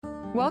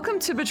Welcome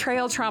to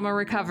Betrayal Trauma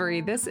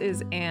Recovery. This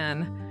is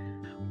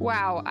Anne.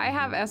 Wow, I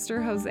have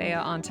Esther Hosea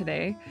on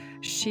today.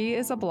 She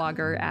is a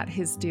blogger at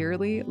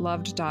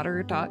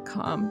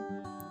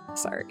hisdearlyloveddaughter.com.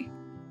 Sorry.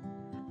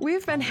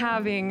 We've been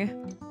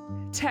having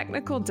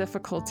technical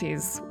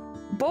difficulties.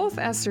 Both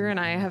Esther and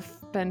I have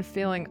been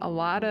feeling a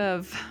lot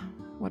of,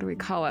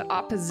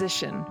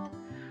 opposition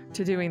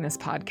to doing this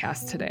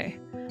podcast today.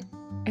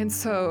 And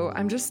so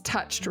I'm just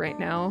touched right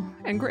now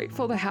and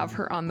grateful to have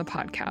her on the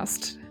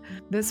podcast.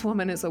 This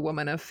woman is a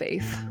woman of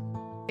faith.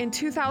 In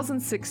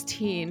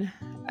 2016,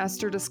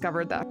 Esther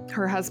discovered that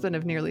her husband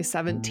of nearly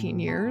 17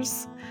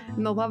 years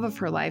and the love of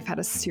her life had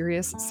a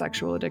serious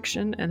sexual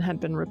addiction and had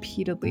been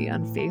repeatedly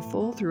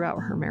unfaithful throughout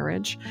her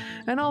marriage.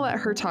 And I'll let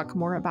her talk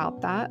more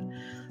about that.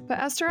 But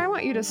Esther, I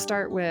want you to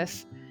start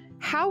with,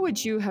 how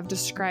would you have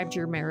described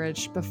your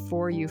marriage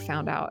before you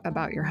found out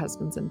about your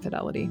husband's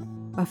infidelity?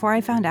 Before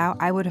I found out,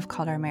 I would have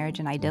called our marriage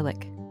an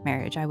idyllic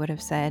marriage. I would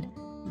have said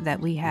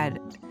that we had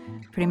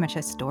pretty much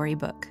a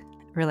storybook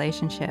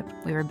relationship.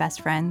 We were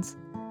best friends.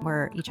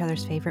 We're each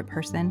other's favorite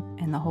person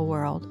in the whole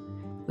world.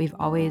 We've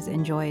always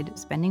enjoyed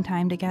spending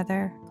time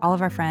together. All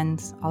of our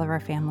friends, all of our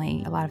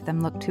family, a lot of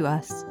them look to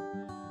us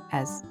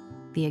as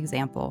the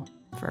example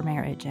for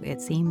marriage.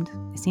 It seemed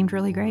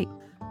really great.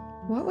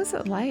 What was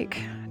it like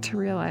to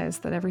realize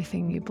that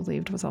everything you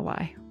believed was a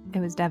lie? It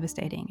was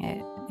devastating.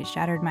 It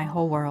shattered my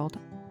whole world.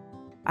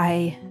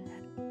 I've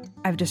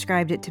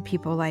described it to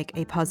people like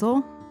a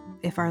puzzle.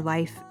 If our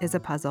life is a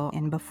puzzle,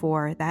 and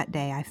before that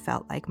day, I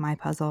felt like my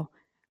puzzle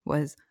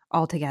was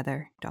all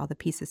together. All the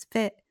pieces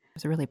fit. It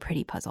was a really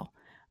pretty puzzle.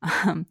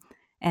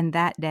 And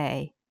that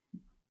day,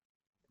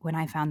 when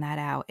I found that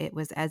out, it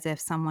was as if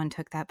someone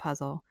took that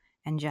puzzle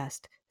and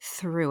just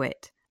threw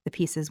it. The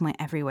pieces went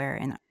everywhere.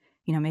 And,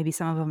 maybe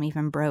some of them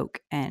even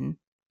broke and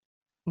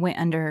went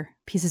under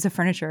pieces of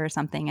furniture or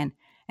something.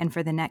 And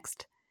for the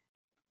next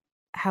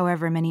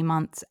however many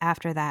months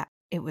after that,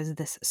 it was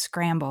this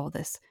scramble,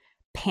 this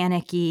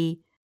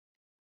panicky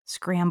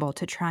scramble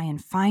to try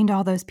and find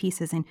all those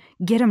pieces and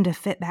get them to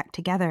fit back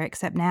together.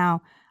 Except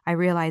now I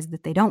realize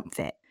that they don't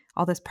fit.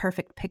 All this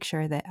perfect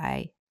picture that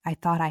I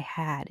thought I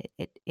had,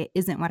 it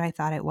isn't what I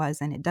thought it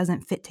was, and it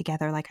doesn't fit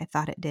together like I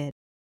thought it did.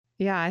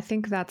 Yeah, I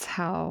think that's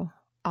how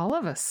all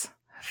of us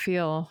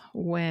feel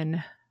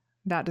when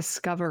that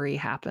discovery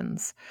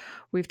happens.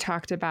 We've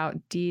talked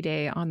about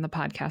D-Day on the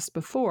podcast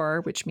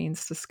before, which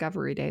means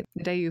Discovery Day.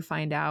 The day you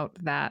find out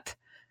that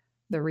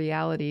the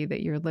reality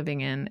that you're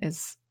living in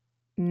is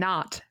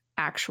not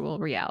actual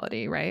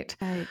reality, right?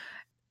 Right.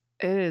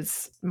 It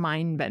is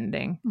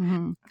mind-bending.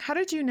 Mm-hmm. How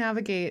did you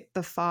navigate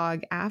the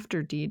fog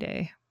after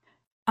D-Day?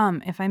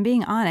 If I'm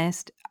being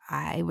honest,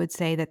 I would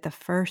say that the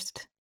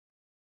first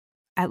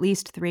at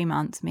least 3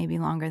 months, maybe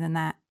longer than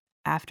that,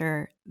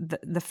 after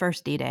the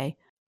first D-Day,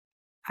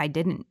 I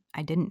didn't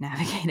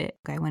navigate it.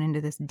 I went into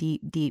this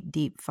deep, deep,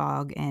 deep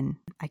fog, and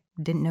I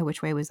didn't know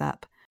which way was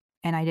up.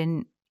 And I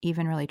didn't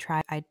even really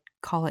try. I'd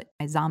call it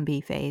a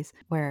zombie phase,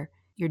 where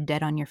you're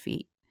dead on your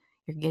feet.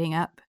 You're getting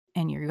up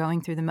and you're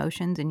going through the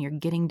motions and you're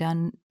getting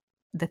done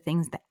the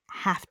things that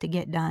have to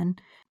get done.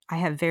 I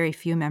have very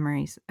few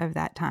memories of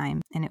that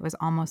time. And it was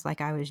almost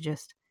like I was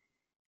just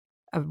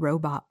a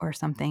robot or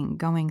something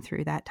going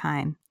through that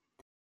time.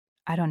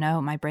 I don't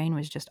know. My brain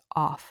was just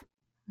off.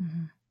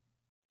 Mm-hmm.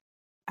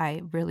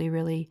 I really,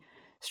 really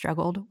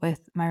struggled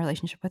with my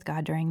relationship with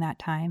God during that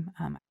time.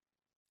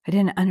 I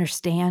didn't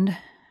understand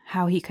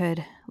how he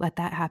could let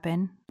that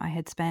happen. I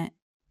had spent,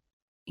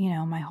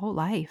 my whole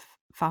life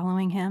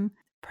following him,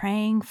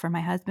 praying for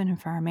my husband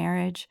and for our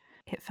marriage.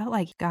 It felt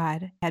like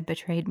God had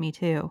betrayed me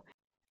too.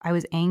 I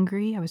was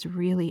angry. I was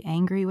really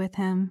angry with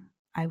him.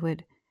 I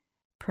would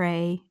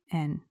pray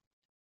and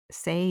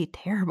say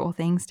terrible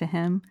things to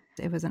him.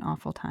 It was an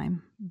awful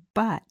time.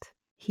 But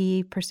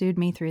he pursued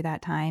me through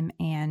that time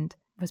and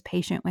was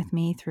patient with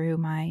me through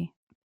my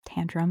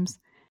tantrums.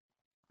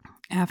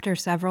 After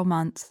several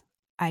months,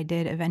 I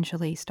did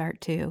eventually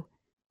start to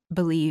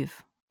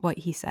believe what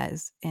he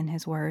says in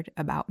his word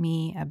about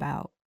me,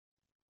 about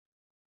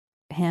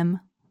him.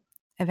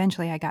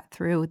 Eventually, I got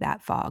through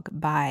that fog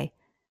by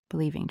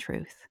believing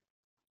truth.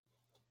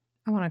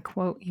 I want to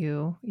quote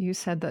you. You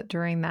said that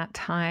during that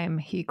time,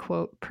 he,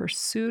 quote,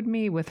 pursued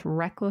me with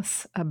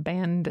reckless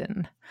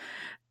abandon.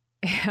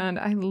 And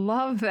I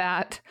love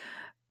that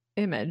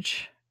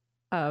image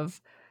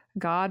of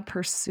God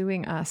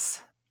pursuing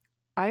us.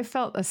 I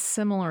felt a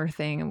similar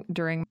thing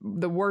during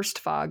the worst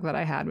fog that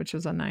I had, which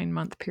was a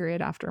 9-month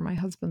period after my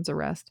husband's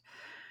arrest.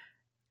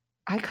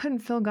 I couldn't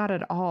feel God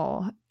at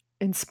all,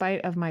 in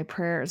spite of my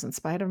prayers, in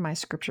spite of my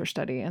scripture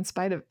study, in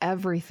spite of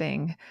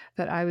everything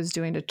that I was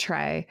doing to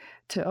try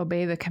to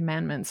obey the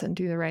commandments and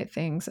do the right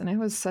things. And it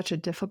was such a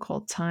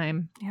difficult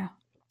time. Yeah.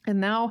 And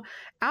now,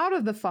 out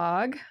of the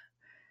fog,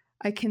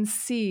 I can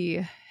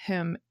see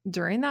him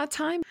during that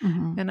time.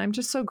 Mm-hmm. And I'm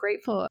just so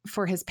grateful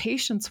for his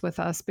patience with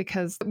us,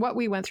 because what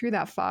we went through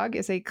that fog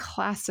is a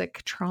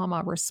classic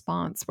trauma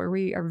response where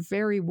we are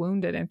very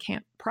wounded and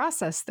can't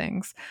process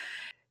things.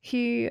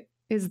 He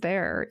is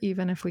there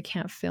even if we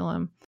can't feel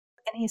him.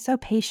 And he's so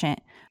patient.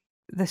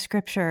 The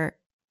scripture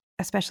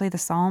especially the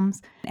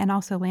Psalms and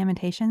also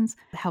Lamentations,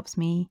 helps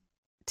me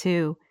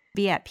to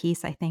be at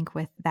peace, I think,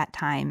 with that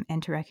time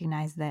and to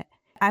recognize that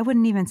I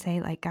wouldn't even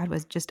say like God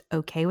was just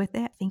okay with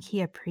it. I think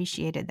he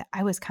appreciated that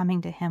I was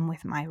coming to him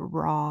with my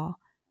raw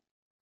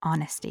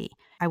honesty.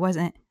 I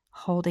wasn't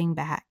holding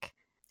back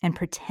and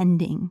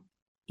pretending,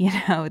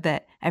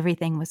 that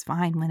everything was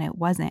fine when it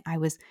wasn't. I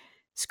was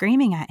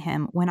screaming at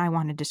him when I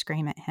wanted to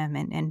scream at him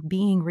and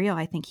being real.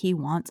 I think he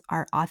wants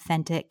our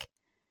authentic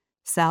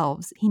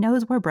selves. He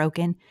knows we're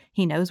broken.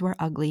 He knows we're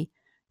ugly.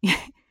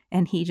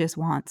 And he just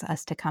wants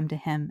us to come to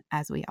him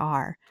as we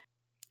are.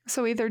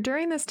 So either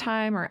during this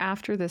time or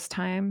after this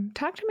time,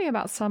 talk to me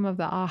about some of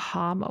the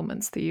aha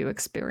moments that you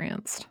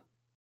experienced.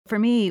 For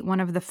me, one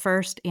of the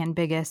first and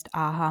biggest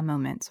aha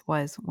moments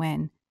was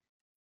when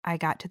I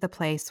got to the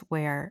place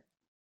where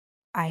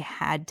I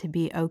had to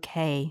be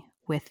okay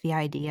with the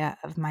idea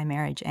of my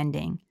marriage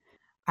ending.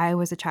 I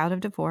was a child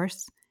of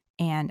divorce,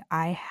 and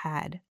I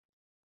had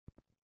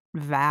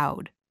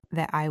vowed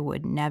that I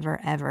would never,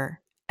 ever,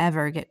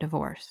 ever get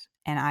divorced.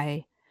 And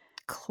I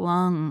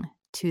clung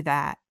to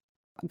that.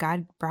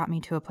 God brought me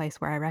to a place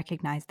where I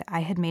recognized that I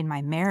had made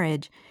my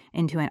marriage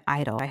into an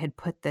idol. I had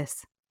put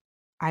this,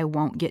 I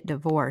won't get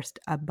divorced,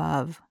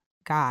 above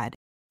God.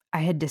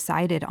 I had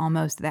decided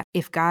almost that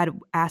if God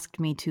asked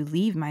me to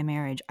leave my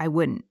marriage, I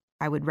wouldn't.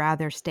 I would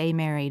rather stay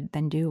married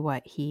than do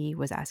what he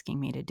was asking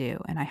me to do.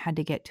 And I had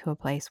to get to a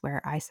place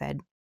where I said,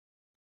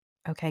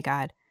 okay,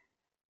 God,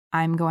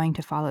 I'm going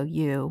to follow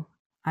you.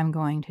 I'm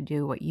going to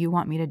do what you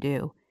want me to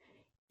do,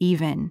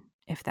 even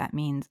if that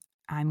means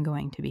I'm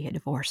going to be a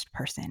divorced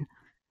person,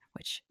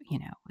 which,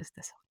 was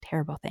this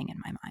terrible thing in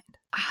my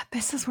mind.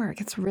 This is where it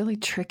gets really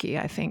tricky,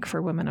 I think,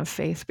 for women of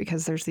faith,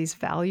 because there's these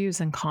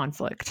values in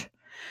conflict.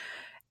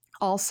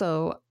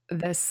 Also,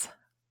 this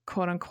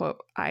quote unquote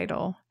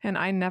idol, and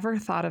I never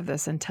thought of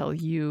this until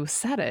you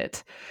said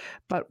it,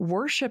 but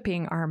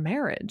worshiping our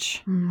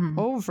marriage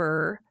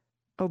over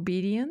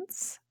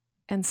obedience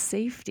and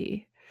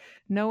safety,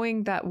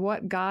 knowing that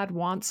what God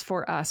wants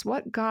for us,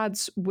 what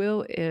God's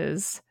will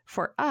is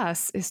for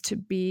us, is to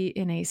be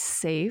in a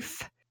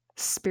safe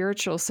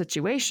spiritual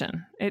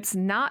situation. It's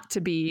not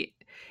to be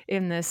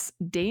in this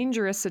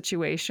dangerous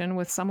situation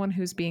with someone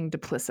who's being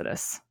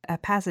duplicitous. A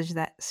passage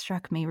that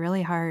struck me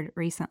really hard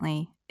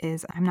recently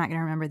is, I'm not going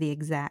to remember the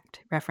exact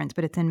reference,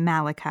 but it's in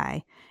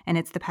Malachi. And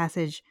it's the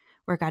passage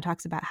where God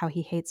talks about how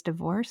he hates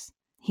divorce.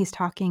 He's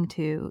talking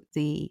to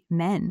the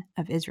men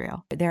of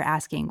Israel. They're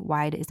asking,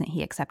 why isn't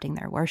he accepting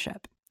their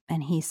worship?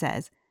 And he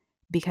says,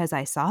 because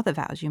I saw the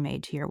vows you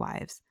made to your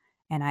wives,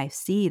 and I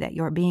see that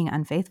you're being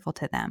unfaithful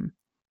to them.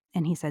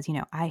 And he says,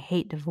 I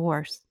hate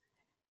divorce.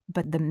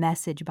 But the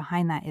message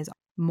behind that is,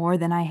 more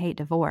than I hate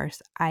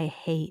divorce, I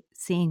hate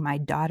seeing my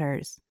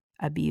daughters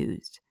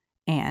abused.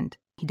 And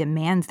he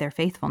demands their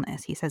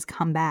faithfulness. He says,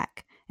 come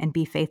back and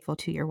be faithful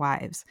to your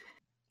wives.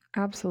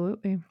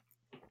 Absolutely.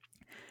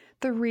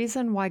 The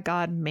reason why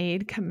God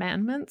made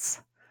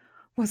commandments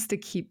was to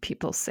keep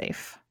people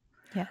safe.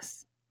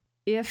 Yes.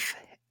 If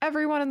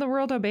everyone in the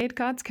world obeyed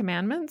God's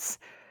commandments,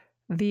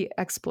 the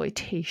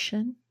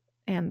exploitation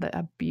and the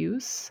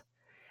abuse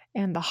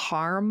and the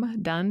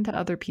harm done to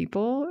other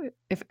people,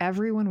 if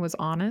everyone was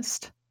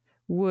honest,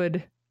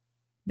 would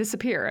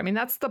disappear. I mean,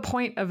 that's the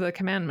point of the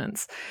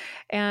commandments.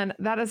 And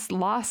that is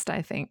lost,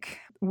 I think.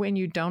 When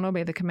you don't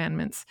obey the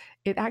commandments,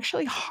 it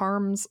actually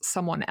harms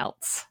someone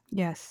else.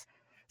 Yes.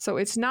 So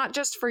it's not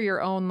just for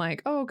your own,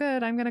 like, oh,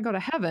 good, I'm going to go to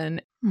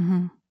heaven.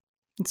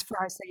 It's for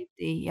our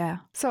safety. Yeah.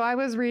 So I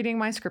was reading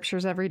my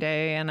scriptures every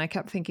day, and I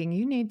kept thinking,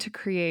 you need to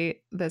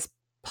create this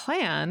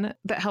plan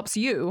that helps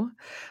you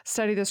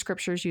study the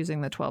scriptures using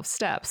the 12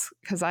 steps,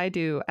 because I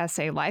do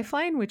SA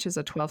Lifeline, which is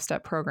a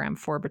 12-step program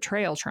for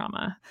betrayal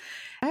trauma.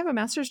 I have a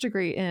master's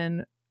degree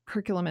in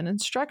curriculum and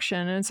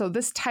instruction, and so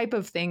this type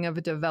of thing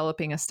of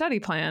developing a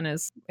study plan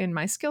is in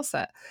my skill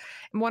set.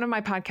 One of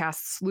my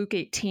podcasts, Luke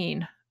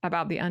 18,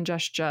 about the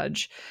unjust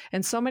judge.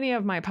 And so many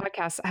of my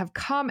podcasts have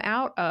come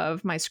out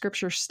of my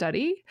scripture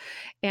study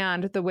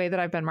and the way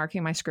that I've been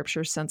marking my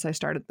scriptures since I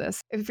started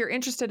this. If you're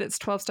interested, it's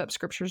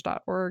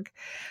 12stepscriptures.org.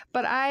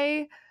 But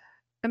I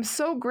am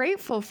so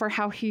grateful for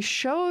how he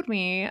showed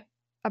me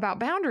about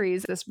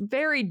boundaries, this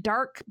very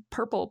dark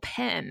purple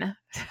pen,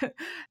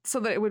 so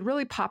that it would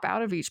really pop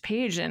out of each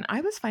page. And I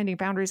was finding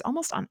boundaries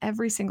almost on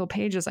every single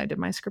page as I did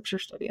my scripture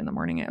study in the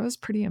morning. It was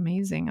pretty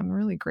amazing. I'm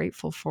really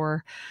grateful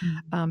for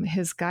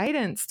his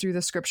guidance through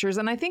the scriptures.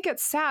 And I think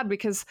it's sad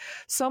because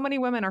so many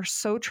women are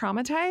so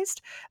traumatized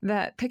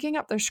that picking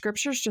up their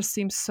scriptures just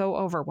seems so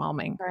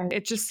overwhelming. Right.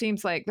 It just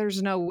seems like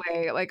there's no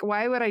way. Like,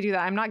 why would I do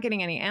that? I'm not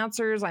getting any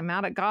answers. I'm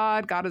mad at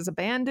God. God has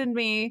abandoned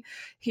me.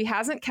 He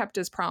hasn't kept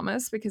his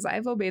promise because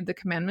I've obeyed the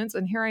commandments.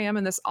 And here I am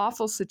in this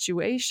awful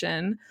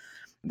situation.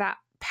 That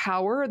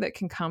power that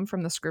can come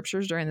from the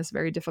scriptures during this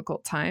very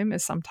difficult time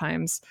is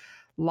sometimes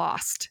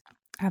lost.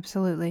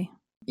 Absolutely.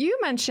 You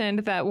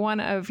mentioned that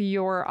one of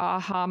your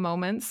aha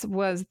moments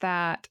was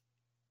that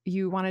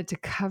you wanted to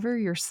cover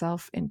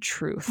yourself in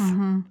truth.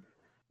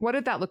 What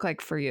did that look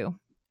like for you?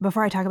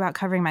 Before I talk about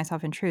covering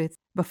myself in truth,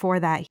 Before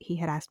that, he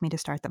had asked me to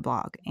start the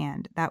blog,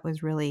 and that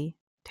was really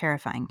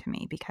terrifying to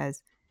me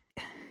because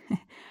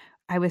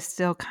I was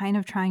still kind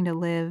of trying to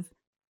live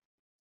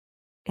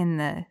in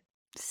the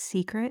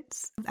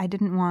secrets. I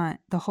didn't want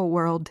the whole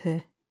world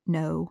to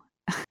know.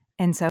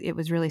 And so it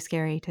was really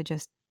scary to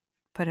just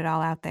put it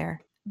all out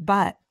there.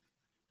 But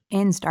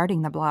in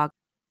starting the blog,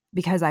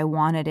 because I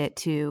wanted it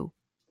to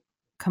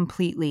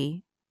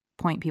completely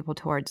point people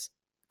towards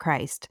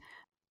Christ,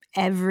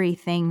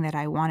 everything that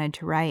I wanted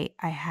to write,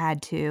 I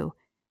had to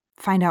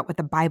find out what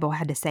the Bible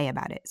had to say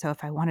about it. So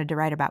if I wanted to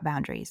write about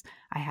boundaries,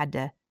 I had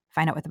to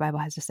find out what the Bible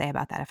has to say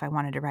about that. If I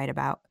wanted to write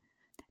about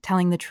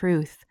telling the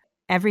truth,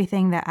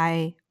 everything that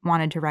I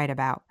wanted to write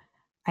about,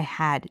 I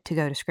had to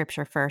go to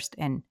Scripture first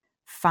and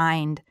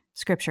find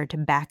Scripture to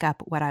back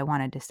up what I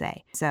wanted to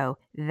say. So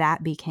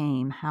that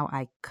became how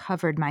I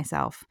covered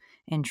myself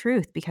in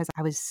truth, because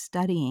I was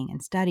studying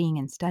and studying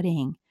and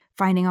studying,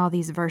 finding all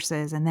these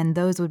verses, and then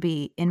those would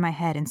be in my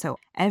head. And so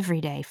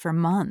every day for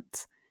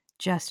months,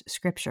 just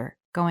Scripture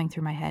going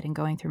through my head and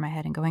going through my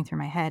head and going through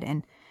my head.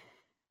 And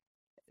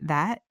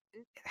that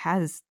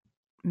has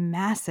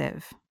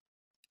massive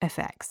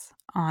effects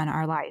on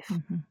our life.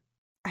 Mm-hmm.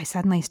 I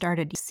suddenly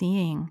started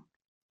seeing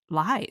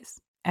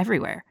lies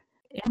everywhere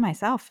in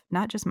myself,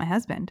 not just my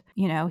husband.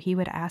 You know, he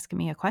would ask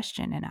me a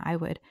question and I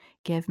would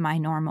give my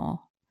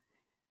normal,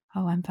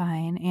 "Oh, I'm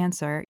fine"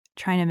 answer,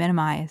 trying to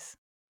minimize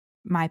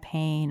my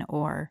pain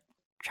or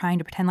trying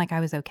to pretend like I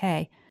was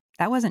okay.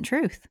 That wasn't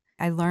truth.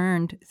 I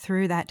learned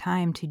through that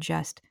time to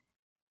just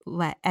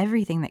let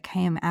everything that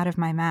came out of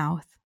my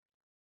mouth,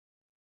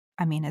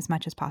 I mean, as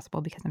much as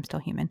possible because I'm still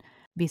human,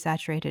 be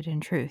saturated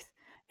in truth.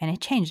 And it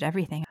changed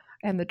everything.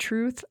 And the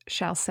truth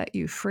shall set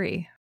you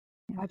free.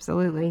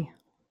 Absolutely.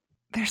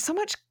 There's so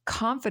much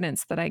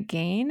confidence that I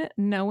gain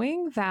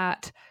knowing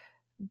that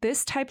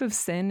this type of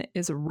sin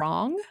is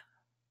wrong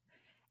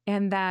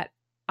and that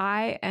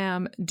I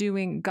am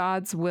doing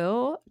God's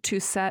will to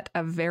set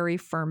a very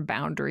firm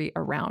boundary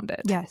around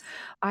it. Yes.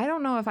 I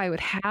don't know if I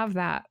would have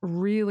that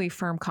really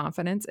firm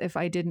confidence if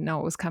I didn't know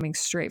it was coming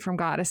straight from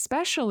God,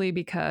 especially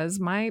because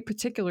my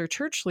particular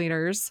church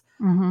leaders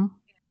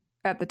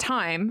at the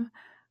time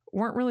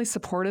weren't really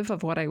supportive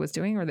of what I was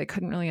doing, or they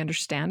couldn't really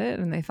understand it.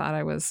 And they thought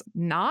I was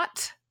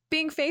not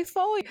being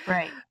faithful.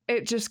 Right.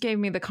 It just gave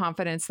me the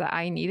confidence that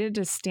I needed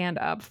to stand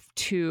up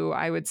to,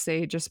 I would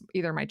say, just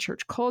either my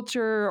church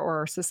culture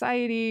or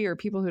society or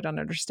people who don't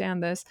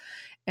understand this.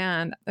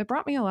 And it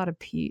brought me a lot of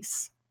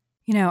peace.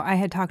 You know, I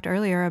had talked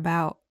earlier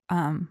about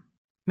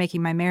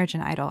making my marriage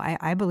an idol.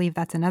 I believe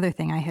that's another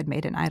thing I had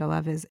made an idol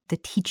of, is the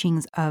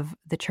teachings of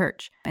the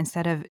church.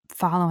 Instead of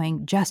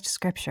following just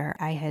Scripture,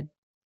 I had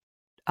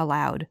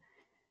allowed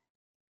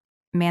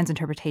man's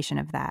interpretation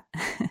of that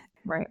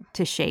Right.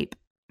 to shape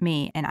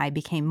me. And I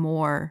became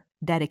more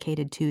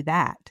dedicated to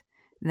that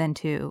than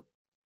to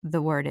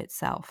the word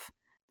itself.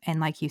 And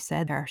like you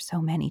said, there are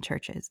so many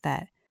churches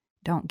that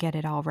don't get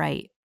it all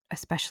right,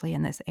 especially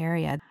in this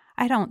area.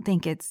 I don't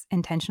think it's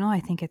intentional. I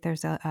think that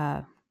there's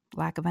a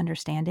lack of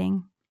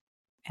understanding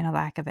and a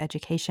lack of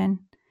education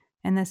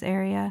in this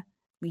area.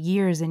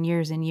 Years and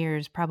years and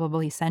years,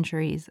 probably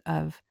centuries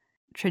of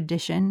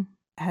tradition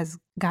has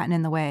gotten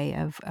in the way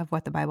of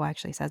what the Bible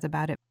actually says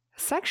about it.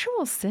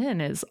 Sexual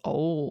sin is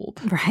old.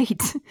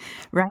 Right.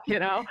 Right. You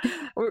know,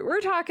 we're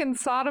talking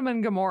Sodom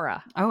and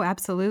Gomorrah. Oh,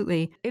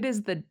 absolutely. It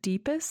is the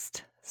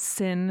deepest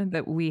sin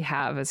that we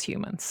have as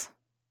humans.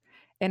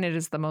 And it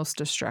is the most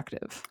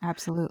destructive.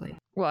 Absolutely.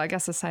 Well, I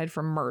guess aside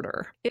from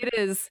murder, it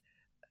is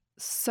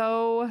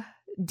so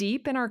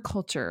deep in our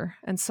culture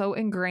and so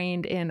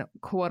ingrained in,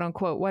 quote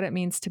unquote, what it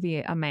means to be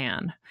a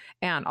man,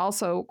 and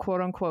also,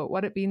 quote unquote,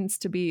 what it means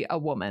to be a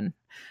woman,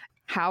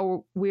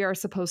 how we are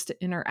supposed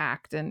to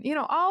interact, and, you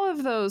know, all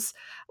of those,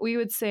 we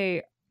would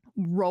say,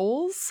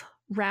 roles,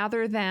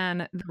 rather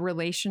than the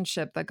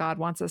relationship that God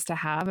wants us to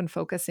have and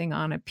focusing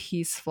on a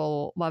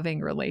peaceful,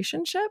 loving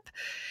relationship.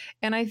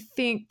 And I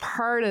think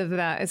part of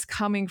that is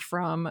coming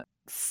from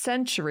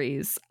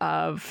centuries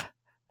of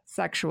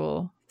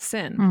sexual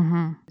sin.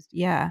 Mm-hmm.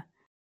 Yeah.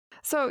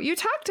 So you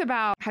talked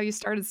about how you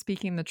started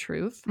speaking the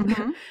truth.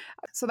 Mm-hmm.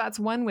 So that's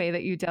one way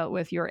that you dealt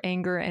with your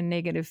anger and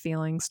negative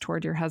feelings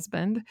toward your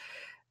husband.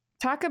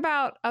 Talk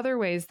about other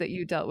ways that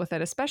you dealt with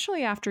it,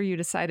 especially after you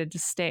decided to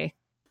stay.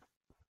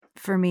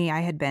 For me,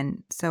 I had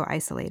been so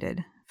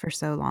isolated for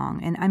so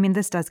long. And I mean,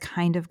 this does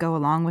kind of go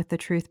along with the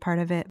truth part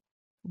of it.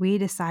 We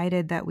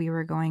decided that we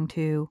were going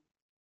to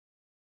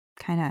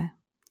kind of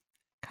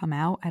come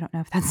out. I don't know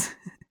if that's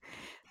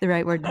the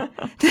right word,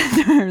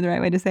 the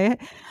right way to say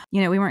it.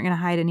 You know, we weren't going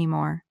to hide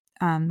anymore.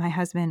 My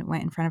husband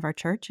went in front of our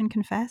church and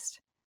confessed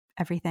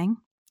everything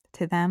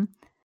to them.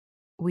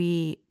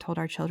 We told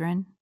our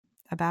children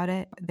about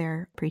it.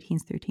 They're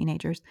preteens through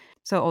teenagers,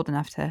 so old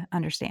enough to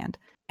understand.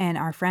 And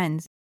our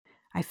friends,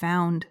 I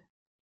found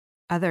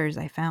others.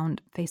 I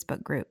found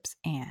Facebook groups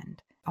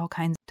and all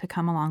kinds to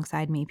come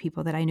alongside me,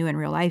 people that I knew in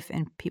real life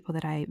and people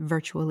that I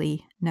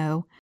virtually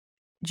know.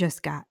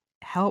 Just got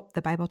help.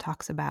 The Bible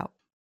talks about,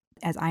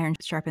 as iron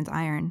sharpens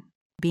iron,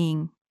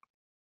 being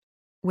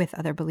with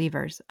other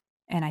believers.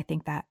 And I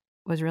think that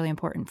was really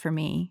important for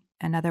me.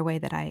 Another way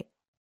that I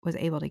was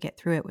able to get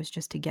through it was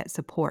just to get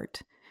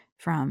support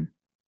from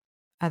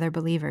other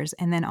believers.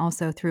 And then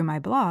also through my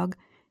blog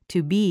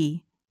to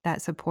be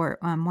that support.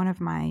 One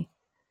of my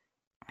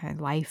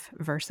life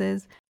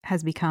verses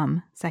has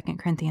become 2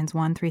 Corinthians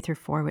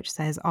 1:3-4, which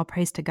says, "All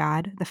praise to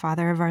God, the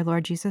Father of our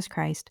Lord Jesus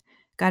Christ.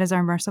 God is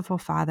our merciful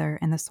Father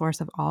and the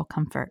source of all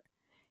comfort.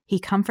 He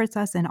comforts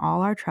us in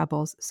all our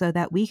troubles so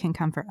that we can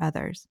comfort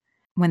others.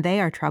 When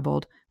they are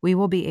troubled, we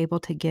will be able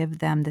to give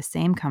them the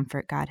same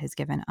comfort God has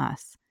given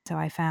us." So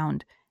I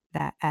found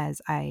that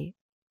as I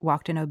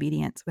walked in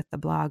obedience with the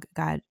blog,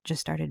 God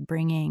just started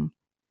bringing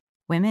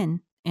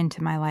women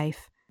into my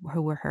life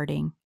who were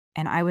hurting.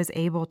 And I was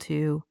able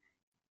to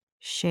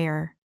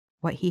share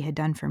what he had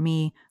done for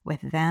me with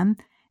them.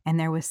 And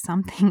there was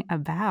something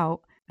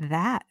about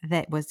that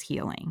was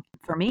healing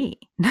for me,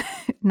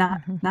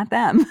 not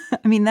them.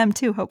 I mean, them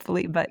too,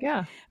 hopefully, but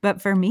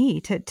for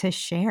me to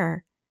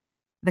share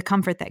the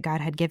comfort that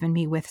God had given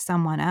me with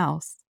someone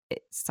else,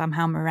 it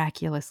somehow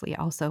miraculously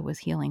also was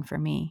healing for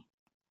me.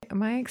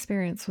 My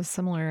experience was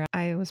similar.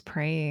 I was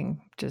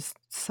praying just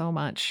so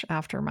much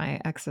after my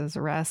ex's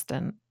arrest,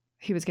 and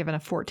he was given a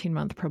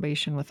 14-month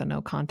probation with a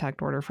no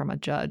contact order from a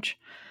judge.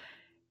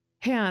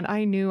 And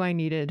I knew I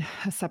needed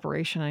a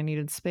separation. I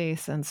needed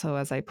space. And so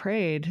as I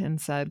prayed and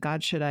said,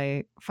 God, should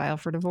I file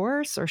for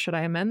divorce or should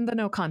I amend the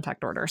no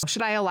contact order?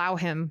 Should I allow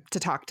him to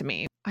talk to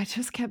me? I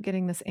just kept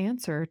getting this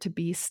answer to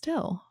be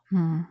still,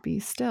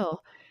 be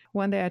still.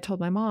 One day I told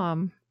my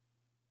mom,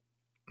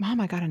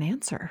 I got an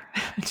answer.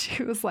 And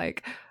she was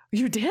like,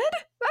 you did?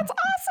 That's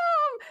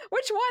awesome.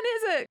 Which one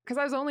is it? Because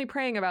I was only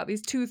praying about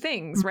these two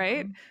things,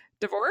 right?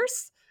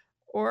 Divorce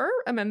or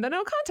amend the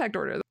no contact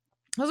order.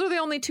 Those are the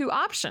only two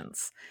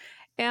options.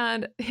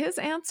 And his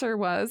answer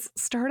was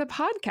start a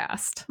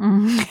podcast.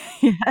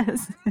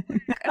 Yes.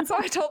 And so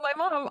I told my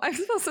mom, I'm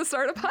supposed to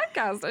start a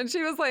podcast. And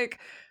she was like,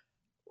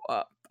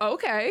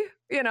 okay,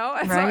 and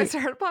right. So I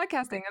started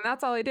podcasting and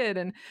that's all I did.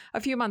 And a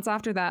few months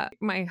after that,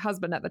 my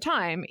husband at the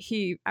time,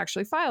 he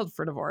actually filed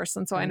for divorce.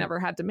 And so I never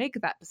had to make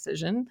that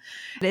decision.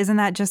 Isn't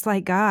that just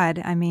like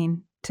God? I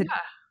mean,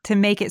 to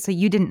make it so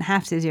you didn't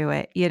have to do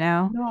it,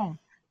 No.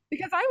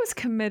 Because I was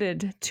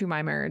committed to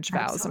my marriage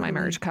vows and my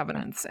marriage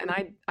covenants. And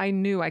I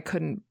knew I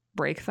couldn't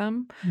break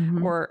them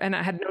and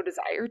I had no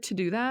desire to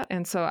do that.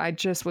 And so I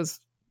just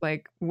was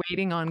like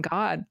waiting on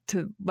God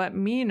to let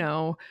me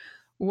know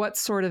what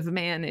sort of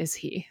man is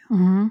he?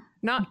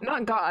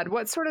 Not God.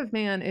 What sort of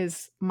man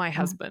is my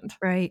husband?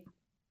 Right.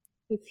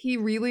 Is he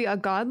really a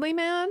godly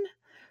man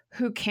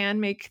who can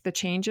make the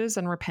changes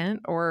and repent,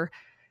 or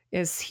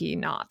is he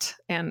not?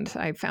 And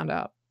I found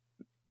out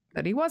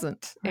that he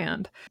wasn't.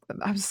 And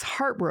I was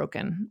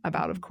heartbroken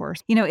about, of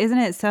course. Isn't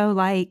it so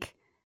like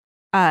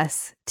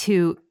us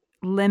to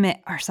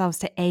limit ourselves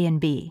to A and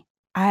B?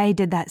 I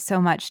did that so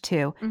much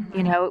too.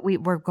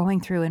 We're going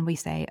through and we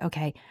say,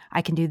 okay,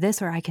 I can do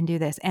this or I can do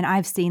this. And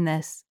I've seen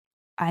this,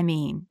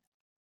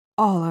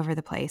 all over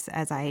the place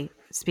as I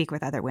speak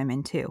with other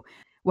women too.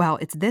 Well,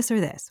 it's this or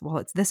this. Well,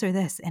 it's this or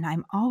this. And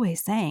I'm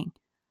always saying,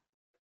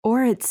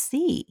 or it's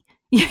C.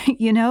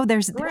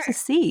 There's a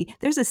C.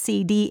 There's a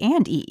C, D,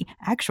 and E,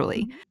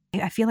 actually.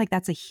 I feel like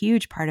that's a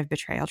huge part of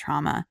betrayal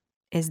trauma,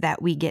 is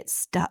that we get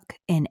stuck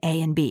in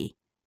A and B.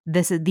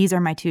 These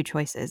are my two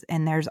choices.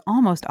 And there's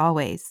almost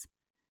always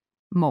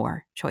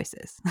more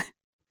choices.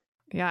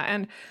 Yeah.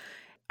 And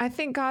I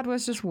think God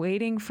was just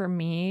waiting for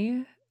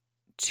me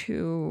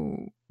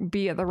to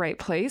be at the right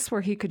place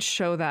where he could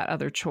show that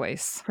other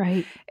choice.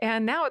 Right.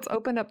 And now it's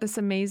opened up this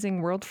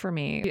amazing world for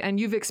me. And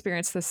you've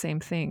experienced the same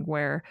thing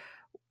where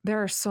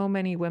there are so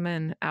many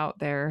women out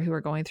there who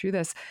are going through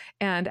this.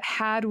 And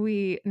had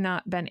we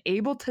not been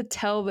able to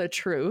tell the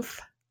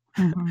truth,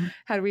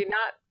 had we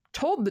not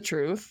told the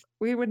truth,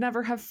 we would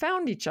never have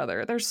found each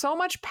other. There's so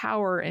much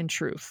power in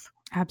truth.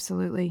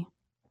 Absolutely.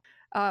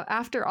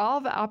 After all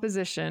the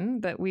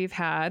opposition that we've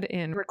had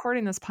in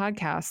recording this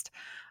podcast,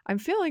 I'm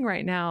feeling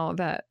right now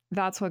that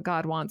that's what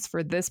God wants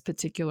for this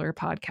particular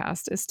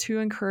podcast, is to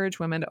encourage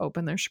women to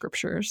open their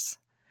scriptures.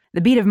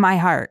 The beat of my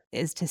heart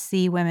is to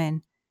see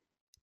women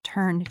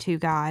turn to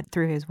God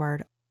through his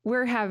word.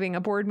 We're having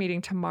a board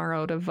meeting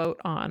tomorrow to vote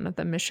on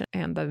the mission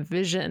and the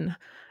vision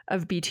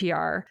of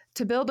BTR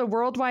to build a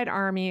worldwide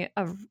army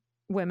of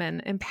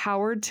women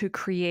empowered to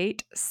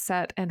create,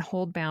 set, and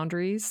hold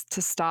boundaries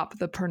to stop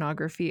the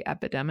pornography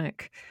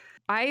epidemic.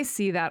 I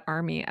see that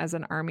army as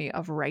an army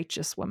of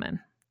righteous women,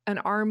 an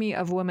army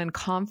of women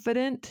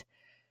confident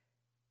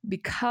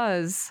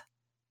because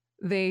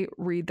they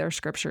read their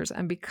scriptures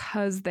and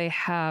because they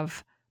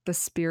have the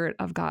Spirit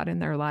of God in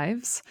their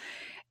lives.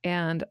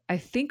 And I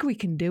think we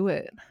can do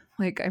it.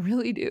 I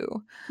really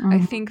do. I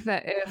think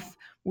that if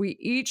we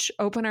each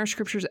open our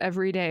scriptures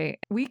every day,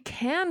 we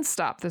can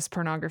stop this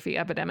pornography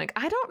epidemic.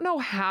 I don't know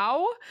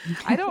how.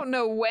 I don't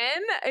know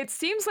when. It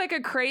seems like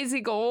a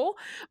crazy goal.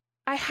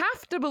 I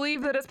have to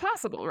believe that it's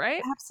possible,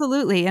 right?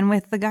 Absolutely. And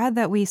with the God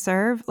that we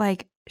serve,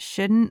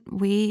 shouldn't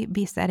we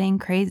be setting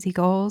crazy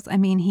goals? I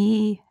mean,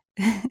 he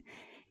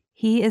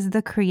is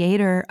the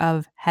creator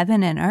of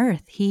heaven and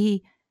earth.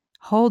 He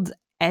holds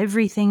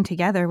everything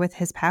together with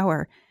his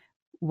power.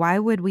 Why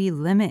would we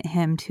limit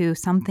him to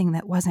something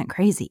that wasn't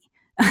crazy?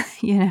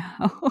 You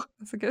know?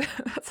 That's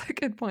a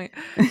good point.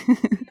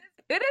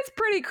 It is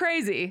pretty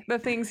crazy, the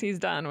things he's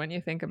done when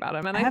you think about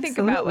him. And I think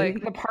about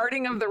like the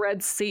parting of the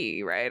Red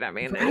Sea, right? I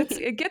mean, Right.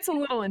 it gets a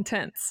little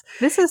intense.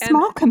 This is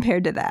small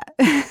compared to that.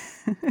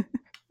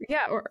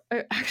 Yeah, or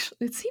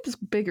actually, it seems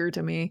bigger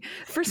to me.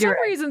 For some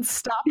reason,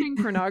 stopping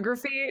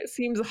pornography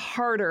seems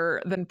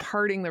harder than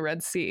parting the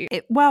Red Sea.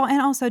 Well, and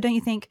also, don't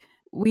you think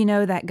we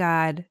know that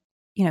God,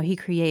 you know, he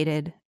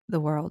created the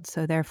world,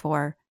 so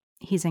therefore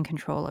he's in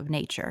control of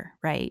nature,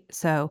 right?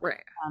 So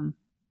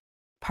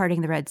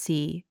parting the Red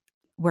Sea,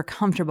 we're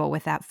comfortable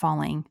with that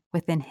falling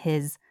within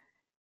his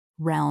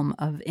realm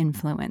of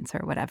influence or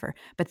whatever.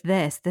 But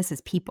this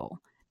is people.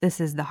 This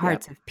is the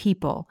hearts of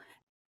people.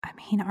 I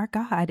mean, our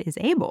God is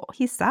able.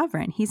 He's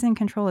sovereign. He's in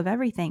control of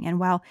everything. And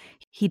while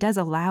he does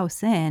allow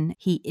sin,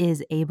 he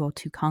is able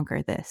to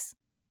conquer this.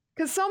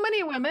 Because so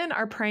many women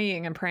are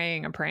praying and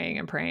praying and praying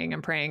and praying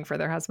and praying for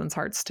their husbands'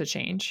 hearts to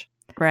change.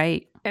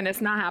 Right. And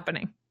it's not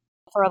happening.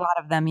 For a lot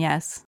of them,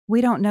 yes.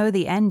 We don't know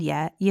the end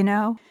yet, you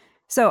know?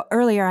 So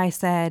earlier I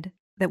said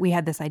that we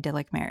had this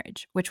idyllic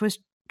marriage, which was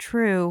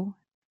true,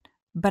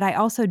 but I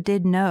also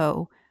did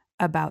know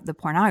about the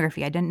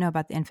pornography. I didn't know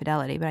about the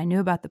infidelity, but I knew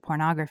about the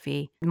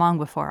pornography long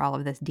before all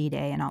of this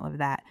D-Day and all of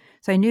that.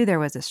 So I knew there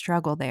was a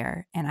struggle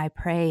there, and I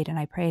prayed and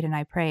I prayed and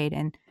I prayed.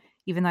 And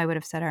even though I would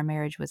have said our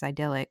marriage was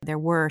idyllic, there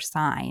were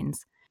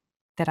signs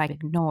that I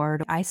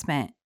ignored. I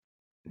spent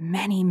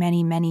many,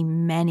 many, many,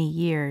 many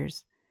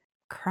years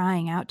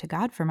crying out to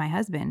God for my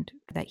husband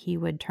that he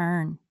would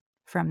turn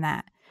from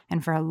that.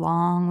 And for a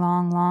long,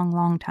 long, long,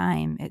 long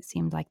time, it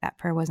seemed like that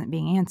prayer wasn't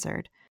being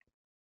answered.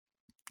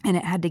 And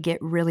it had to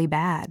get really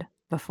bad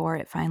before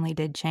it finally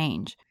did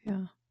change.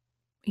 Yeah.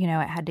 You know,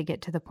 it had to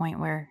get to the point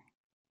where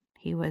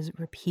he was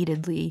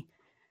repeatedly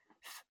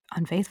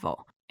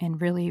unfaithful in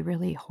really,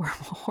 really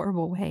horrible,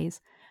 horrible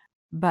ways.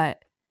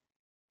 But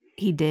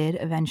he did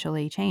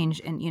eventually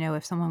change. And, you know,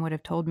 if someone would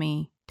have told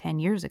me 10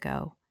 years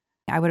ago,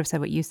 I would have said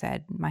what you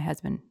said. My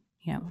husband,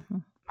 you know,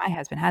 my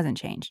husband hasn't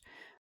changed.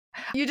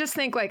 You just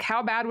think like,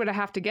 how bad would it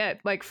have to get?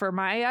 Like for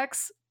my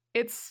ex,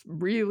 it's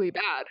really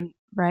bad.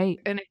 Right.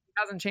 And it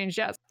hasn't changed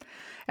yet.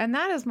 And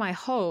that is my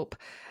hope.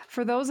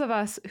 For those of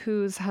us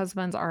whose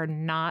husbands are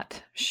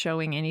not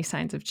showing any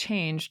signs of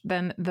change,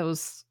 then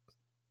those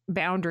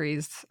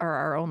boundaries are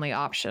our only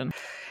option.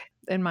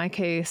 In my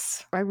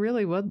case, I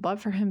really would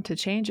love for him to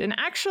change. And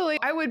actually,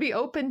 I would be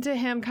open to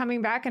him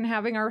coming back and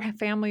having our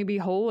family be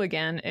whole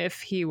again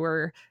if he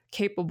were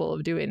capable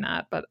of doing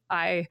that. But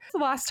I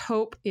lost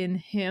hope in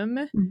him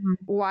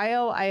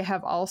while I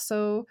have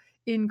also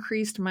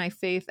increased my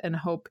faith and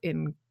hope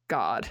in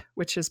God,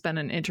 which has been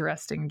an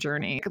interesting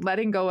journey.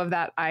 Letting go of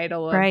that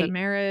idol of the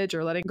marriage,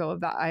 or letting go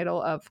of that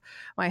idol of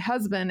my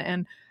husband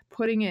and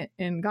putting it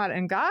in God.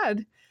 And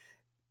God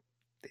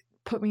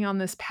put me on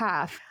this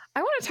path. I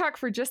want to talk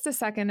for just a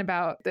second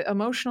about the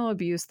emotional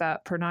abuse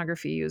that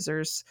pornography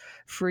users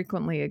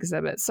frequently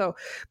exhibit. So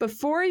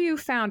before you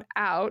found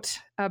out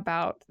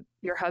about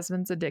your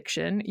husband's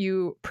addiction,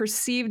 you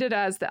perceived it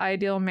as the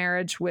ideal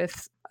marriage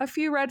with a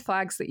few red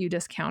flags that you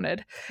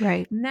discounted.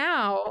 Right.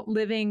 Now,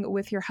 living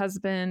with your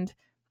husband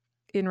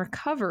in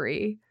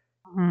recovery,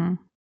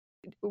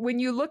 when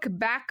you look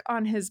back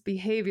on his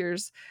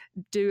behaviors,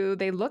 do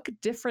they look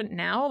different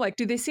now? Like,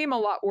 do they seem a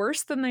lot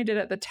worse than they did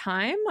at the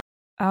time?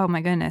 Oh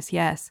my goodness,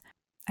 yes.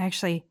 I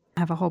actually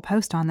have a whole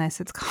post on this.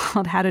 It's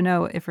called How to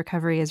Know If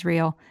Recovery is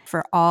Real.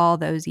 For all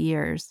those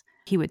years,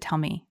 he would tell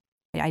me,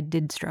 I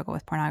did struggle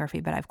with pornography,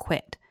 but I've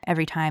quit.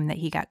 Every time that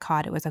he got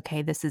caught, it was,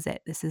 okay, this is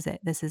it, this is it,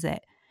 this is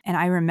it. And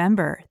I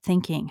remember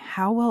thinking,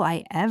 how will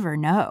I ever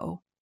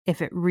know if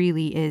it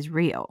really is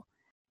real?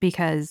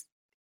 Because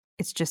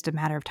it's just a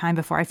matter of time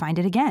before I find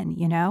it again,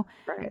 you know?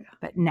 Right.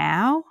 But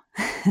now,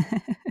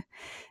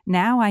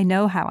 now I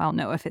know how I'll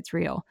know if it's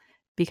real,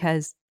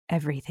 because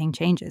everything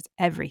changes.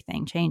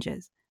 Everything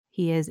changes.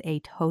 He is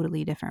a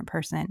totally different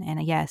person.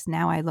 And yes,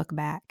 now I look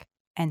back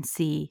and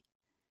see,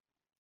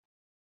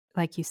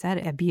 like you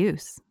said,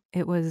 abuse.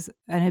 It was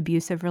an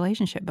abusive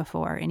relationship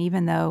before. And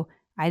even though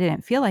I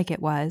didn't feel like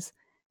it was,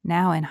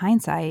 now in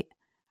hindsight,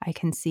 I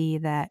can see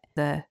that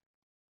the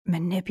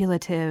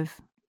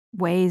manipulative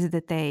ways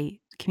that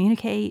they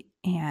communicate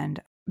and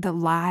the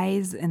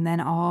lies, and then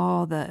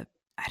all the,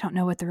 I don't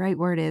know what the right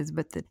word is,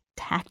 but the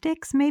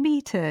tactics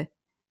maybe to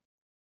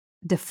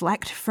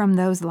deflect from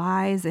those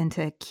lies and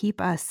to keep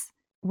us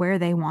where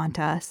they want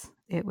us.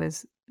 It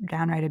was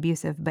downright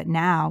abusive. But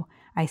now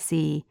I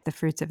see the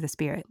fruits of the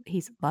Spirit.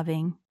 He's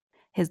loving.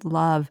 His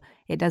love,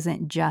 it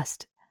doesn't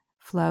just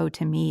flow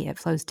to me. It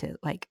flows to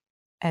like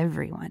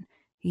everyone.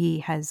 He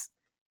has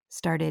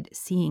started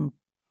seeing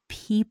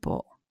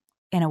people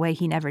in a way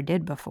he never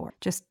did before.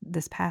 Just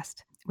this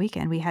past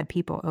weekend, we had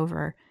people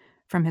over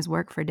from his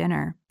work for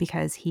dinner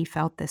because he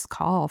felt this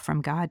call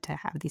from God to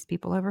have these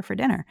people over for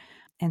dinner.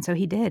 And so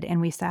he did.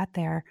 And we sat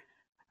there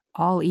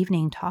all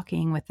evening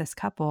talking with this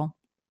couple.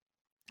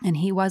 And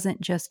he wasn't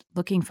just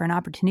looking for an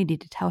opportunity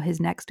to tell his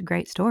next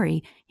great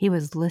story. He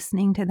was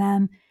listening to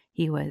them.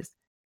 He was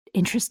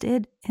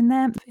interested in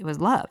them. It was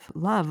love.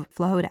 Love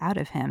flowed out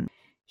of him.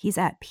 He's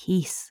at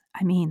peace.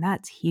 I mean,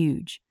 that's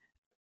huge.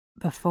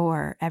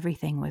 Before,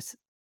 everything was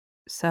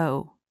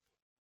so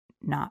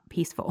not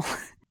peaceful.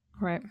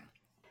 Right.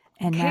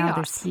 And Chaos. now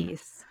there's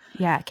peace.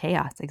 Yeah,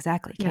 chaos.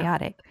 Exactly. Yeah.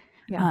 Chaotic.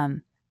 Yeah.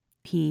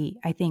 He,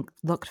 I think,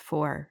 looked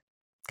for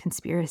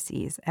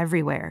conspiracies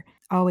everywhere.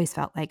 Always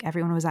felt like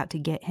everyone was out to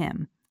get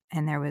him.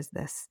 And there was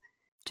this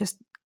just,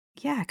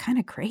 kind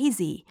of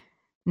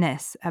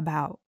craziness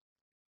about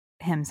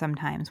him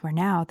sometimes, where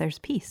now there's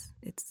peace.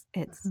 It's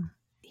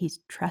he's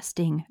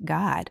trusting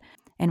God.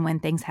 And when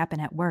things happen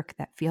at work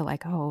that feel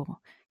like, oh,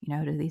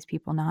 do these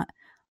people not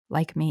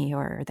like me,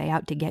 or are they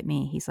out to get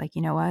me? He's like,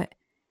 you know what?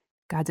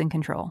 God's in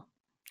control.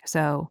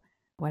 So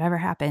whatever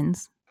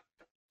happens,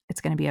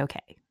 it's going to be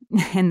okay.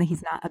 And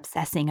he's not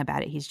obsessing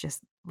about it. He's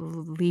just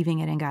leaving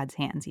it in God's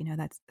hands.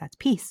 That's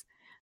peace.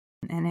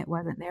 And it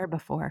wasn't there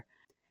before.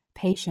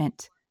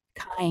 Patient,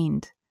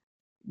 kind,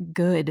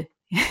 good.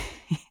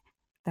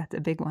 That's a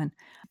big one.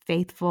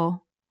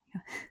 Faithful.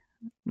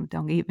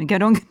 Don't get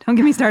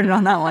me started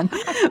on that one.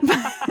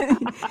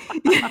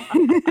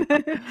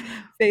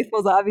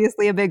 Faithful's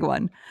obviously a big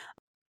one.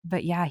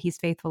 But yeah, he's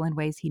faithful in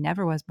ways he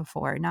never was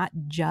before. Not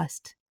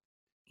just,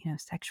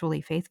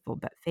 sexually faithful,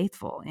 but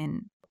faithful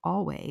in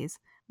all ways.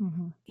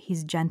 Mm-hmm.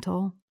 He's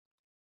gentle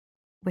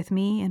with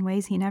me in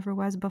ways he never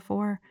was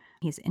before.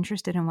 He's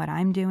interested in what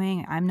I'm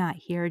doing. I'm not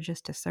here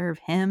just to serve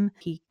him.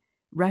 He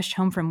rushed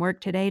home from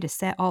work today to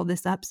set all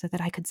this up so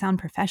that I could sound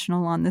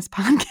professional on this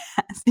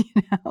podcast,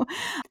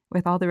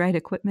 with all the right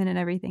equipment and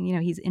everything.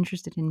 He's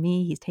interested in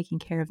me. He's taking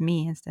care of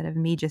me instead of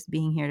me just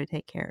being here to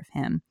take care of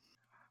him.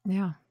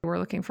 Yeah. We're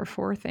looking for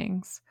 4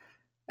 things: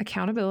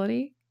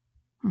 accountability,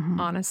 Mm-hmm.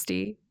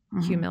 honesty,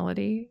 Mm-hmm.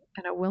 humility,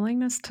 and a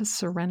willingness to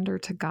surrender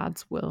to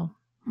God's will.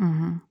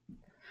 Mm-hmm.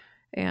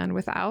 And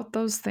without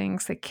those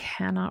things, they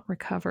cannot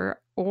recover,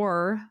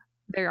 or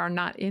they are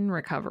not in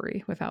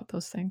recovery without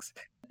those things.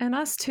 And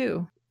us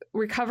too.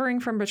 Recovering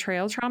from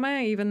betrayal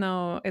trauma, even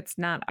though it's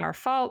not our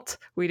fault,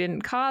 we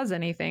didn't cause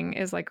anything,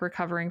 is like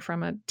recovering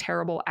from a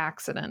terrible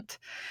accident.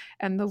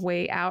 And the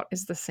way out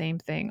is the same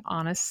thing: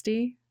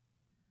 honesty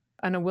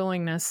and a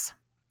willingness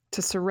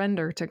to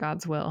surrender to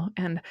God's will.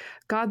 And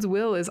God's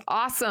will is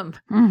awesome.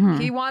 Mm-hmm.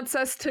 He wants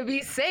us to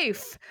be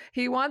safe.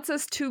 He wants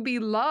us to be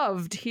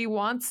loved. He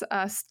wants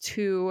us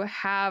to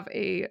have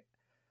a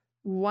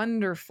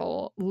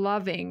wonderful,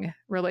 loving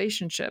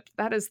relationship.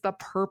 That is the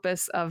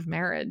purpose of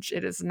marriage.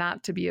 It is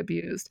not to be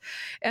abused.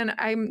 And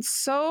I'm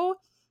so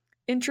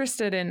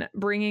interested in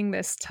bringing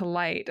this to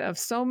light of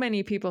so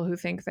many people who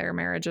think their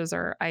marriages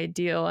are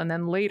ideal, and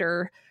then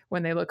later,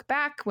 when they look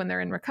back, when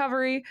they're in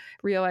recovery,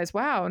 realize,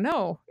 wow,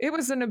 no, it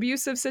was an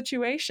abusive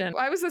situation.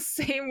 I was the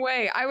same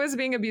way. I was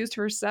being abused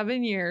for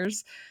 7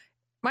 years.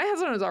 My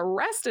husband was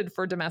arrested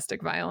for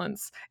domestic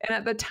violence. And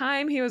at the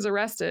time he was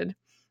arrested,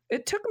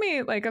 it took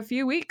me like a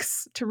few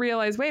weeks to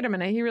realize, wait a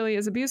minute, he really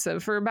is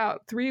abusive. For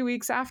about 3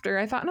 weeks after,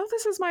 I thought, no,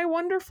 this is my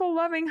wonderful,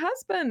 loving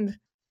husband.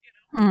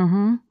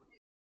 Mm-hmm.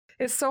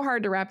 It's so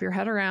hard to wrap your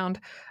head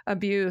around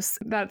abuse.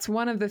 That's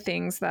one of the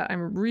things that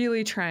I'm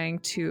really trying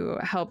to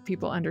help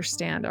people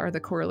understand, are the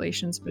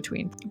correlations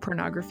between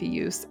pornography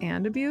use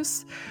and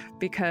abuse,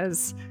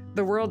 because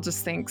the world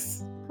just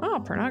thinks, oh,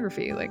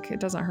 pornography, like it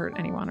doesn't hurt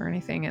anyone or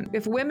anything. And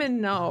if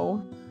women know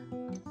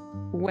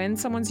when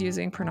someone's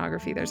using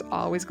pornography, there's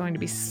always going to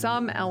be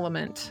some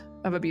element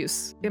of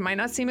abuse. It might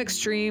not seem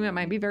extreme, it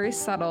might be very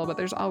subtle, but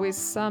there's always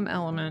some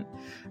element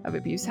of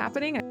abuse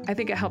happening. I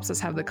think it helps us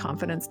have the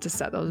confidence to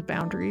set those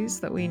boundaries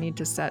that we need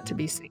to set to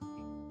be safe.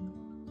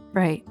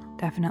 Right,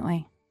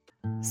 definitely.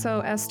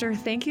 So Esther,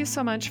 thank you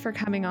so much for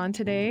coming on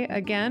today.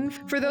 Again,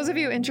 for those of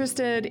you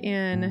interested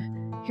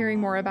in hearing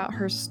more about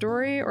her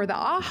story or the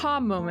aha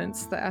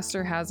moments that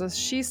Esther has as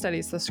she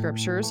studies the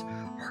scriptures,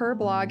 her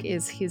blog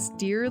is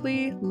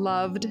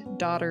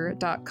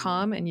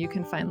hisdearlyloveddaughter.com, and you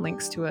can find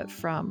links to it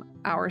from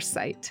our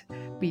site,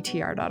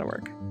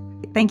 btr.org.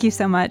 Thank you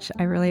so much.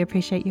 I really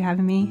appreciate you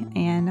having me,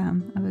 and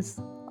it was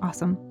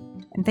awesome.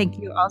 And thank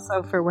you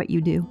also for what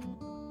you do.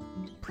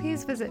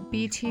 Please visit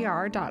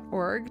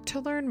btr.org to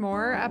learn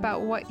more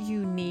about what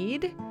you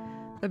need,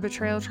 the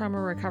Betrayal Trauma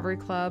Recovery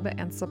Club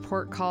and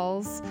support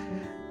calls,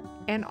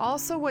 and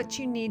also what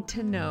you need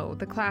to know,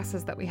 the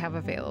classes that we have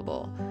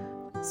available.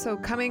 So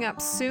coming up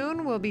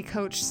soon will be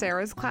Coach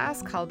Sarah's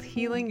class called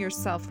Healing Your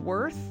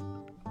Self-Worth.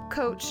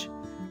 Coach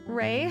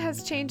Ray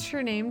has changed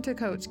her name to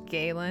Coach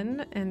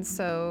Galen, and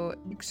so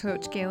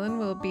Coach Galen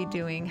will be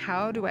doing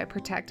How Do I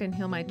Protect and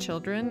Heal My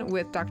Children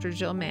with Dr.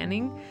 Jill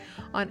Manning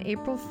on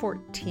April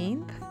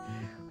 14th.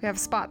 We have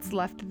spots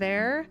left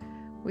there.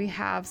 We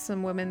have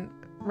some women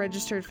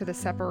registered for the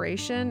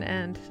separation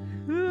and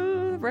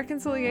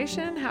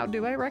reconciliation. How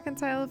do I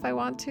reconcile if I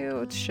want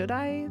to? Should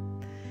I?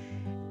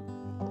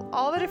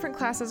 All the different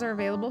classes are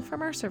available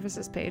from our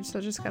services page. So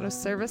just go to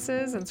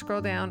services and scroll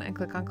down and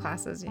click on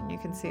classes, and you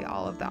can see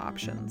all of the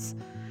options.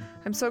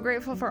 I'm so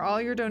grateful for all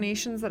your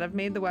donations that have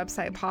made the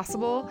website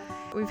possible.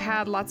 We've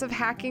had lots of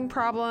hacking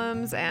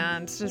problems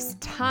and just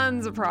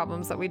tons of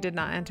problems that we did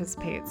not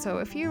anticipate. So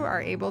if you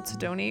are able to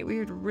donate, we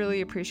would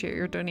really appreciate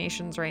your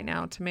donations right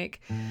now to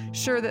make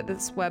sure that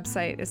this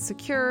website is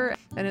secure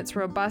and it's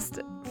robust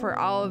for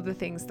all of the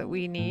things that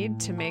we need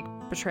to make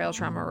Betrayal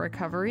Trauma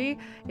Recovery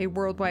a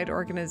worldwide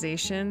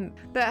organization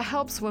that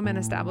helps women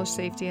establish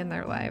safety in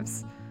their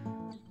lives.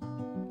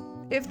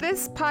 If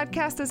this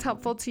podcast is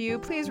helpful to you,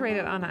 please rate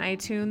it on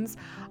iTunes.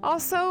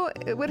 Also,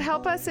 it would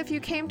help us if you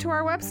came to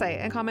our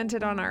website and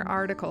commented on our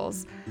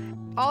articles.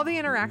 All the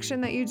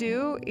interaction that you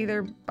do,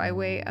 either by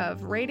way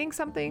of rating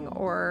something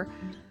or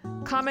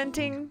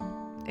commenting,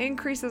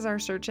 increases our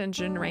search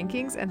engine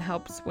rankings and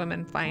helps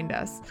women find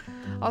us.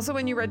 Also,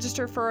 when you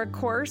register for a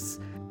course,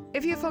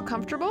 if you feel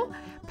comfortable,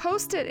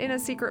 post it in a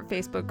secret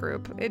Facebook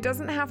group. It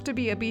doesn't have to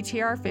be a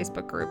BTR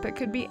Facebook group. It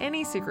could be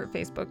any secret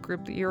Facebook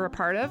group that you're a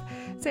part of.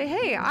 Say,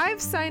 hey,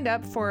 I've signed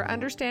up for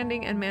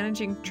Understanding and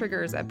Managing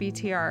Triggers at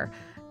BTR.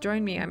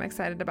 Join me. I'm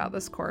excited about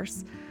this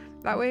course.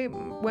 That way,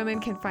 women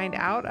can find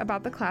out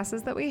about the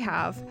classes that we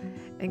have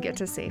and get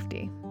to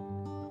safety.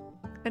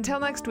 Until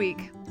next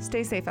week,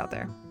 stay safe out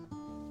there.